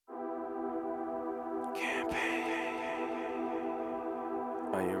Campaigne.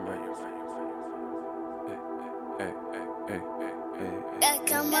 I am right.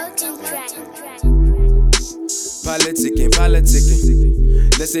 Politicin.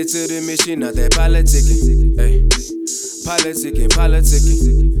 Let's say to the mission, not that politicin. Hey. Politicin.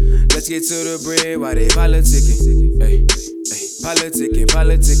 Let's get to the bread while they politicin. Hey. Politicin.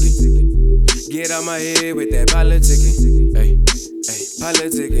 Get out my head with that politicin. Hey.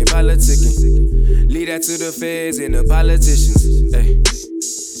 Politicin. Leave that to the feds and the politicians. Hey.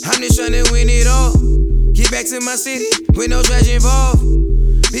 I'm just tryna win it all. Get back to my city with no trash involved.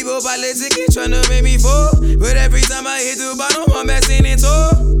 People politicking tryna make me fall, but every time I hit the bottom, I'm at standing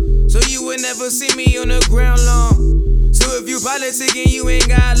tall. So you would never see me on the ground long. So if you politicking, you ain't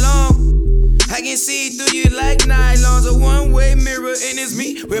got long. I can see through you like nylons, a one-way mirror, and it's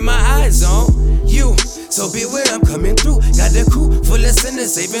me with my eyes on you. So beware, I'm coming through. Got the crew full of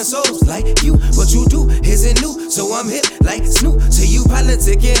sinners, saving souls like you. What you do isn't new, so I'm hip like Snoop. To you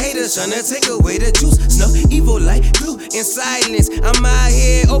politicking haters, tryna take away the juice. Snuff evil like glue in silence. I'm out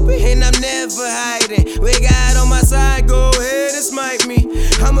here open and I'm never hiding. We got on my side, go ahead and smite me.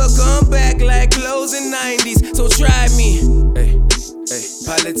 I'ma come back like closing 90s, so try me. Hey,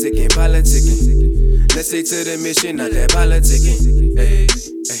 politicking. Let's say to the mission, not that politicking. Hey,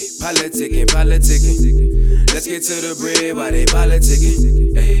 politicking. Let's get to the bread while they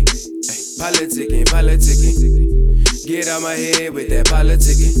politicking. Hey, politicking. Get out my head with that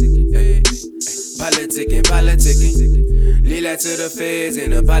politicking. Hey, politicking. Leave that to the feds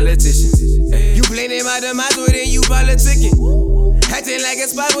and the politicians. Hey. You blaming my demise, well then you politicking. Acting like a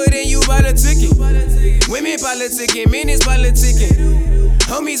spot, well then you politicking. Women politicking, men is politicking.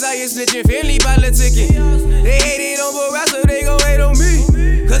 Homies out here snitching, family politicking. They hated on Barack, so they gon' hate on me.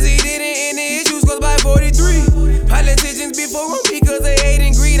 Cause he didn't end the issues, cause by 43. Politicians before him because they hate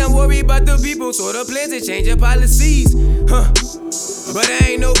and greed. I'm worried about the people, so the plans to change their policies. But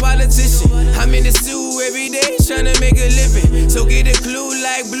I ain't no politician. I'm in the stew every day, tryna make a living. So get a clue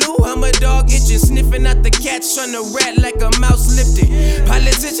like Blue, I'm a dog itching. Sniffing out the cats, tryna rat like a mouse lifting.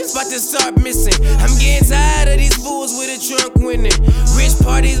 Politicians about to start missing. I'm getting tired of these fools with a trunk winning. Rich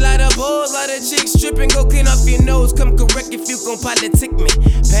parties, lot of balls, lot of chicks stripping. Go clean off your nose, come correct if you gon' politic me.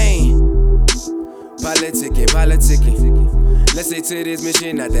 Pain. Politicking. Let's say to this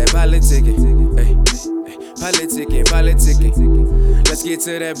mission, not that politicking. Hey. Politicking. Let's get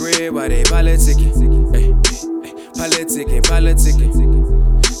to that bread while they politicking. Hey. Politicking.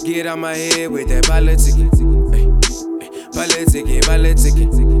 Get out my head with that politicking. Hey. Politicking.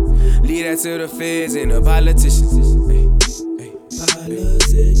 Leave that to the feds and the politicians.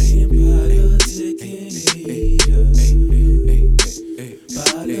 Politicking.